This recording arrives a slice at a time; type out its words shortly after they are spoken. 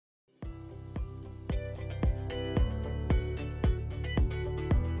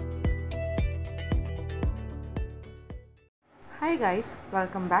Hi guys,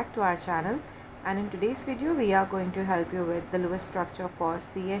 welcome back to our channel, and in today's video we are going to help you with the Lewis structure for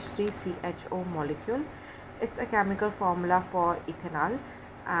CH3CHO molecule. It's a chemical formula for ethanol,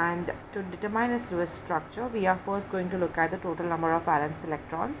 and to determine its Lewis structure we are first going to look at the total number of valence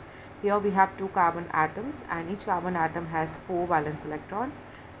electrons. Here we have 2 carbon atoms and each carbon atom has 4 valence electrons.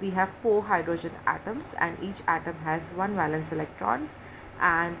 We have 4 hydrogen atoms and each atom has 1 valence electrons,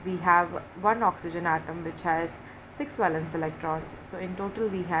 and we have 1 oxygen atom which has 6 valence electrons. So in total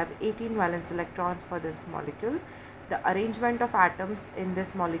we have 18 valence electrons for this molecule. The arrangement of atoms in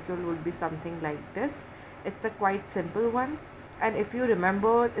this molecule would be something like this. It's a quite simple one, and if you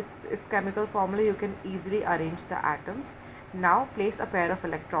remember its chemical formula, you can easily arrange the atoms. Now place a pair of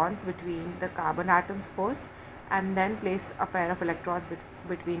electrons between the carbon atoms first, and then place a pair of electrons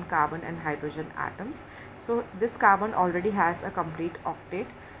between carbon and hydrogen atoms. So this carbon already has a complete octet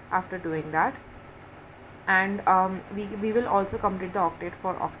after doing that, and we will also complete the octet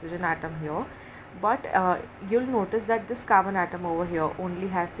for oxygen atom here, but you'll notice that this carbon atom over here only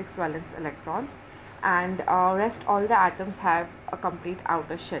has 6 valence electrons, and rest all the atoms have a complete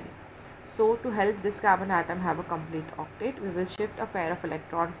outer shell. So to help this carbon atom have a complete octet, we will shift a pair of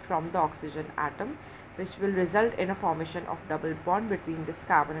electron from the oxygen atom, which will result in a formation of double bond between this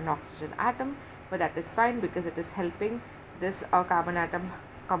carbon and oxygen atom, but that is fine because it is helping this carbon atom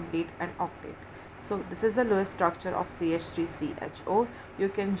complete an octet. So this is the Lewis structure of CH3CHO. You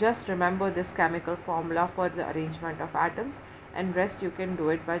can just remember this chemical formula for the arrangement of atoms, and rest you can do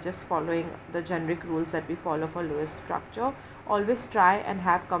it by just following the generic rules that we follow for Lewis structure. Always try and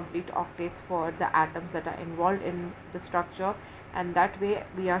have complete octets for the atoms that are involved in the structure, and that way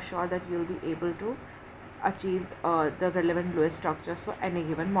we are sure that you will be able to achieve the relevant Lewis structures for any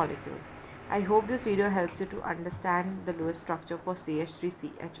given molecule. I hope this video helps you to understand the Lewis structure for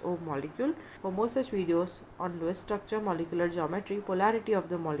CH3CHO molecule. For more such videos on Lewis structure, molecular geometry, polarity of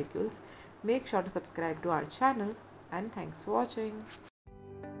the molecules, make sure to subscribe to our channel, and thanks for watching.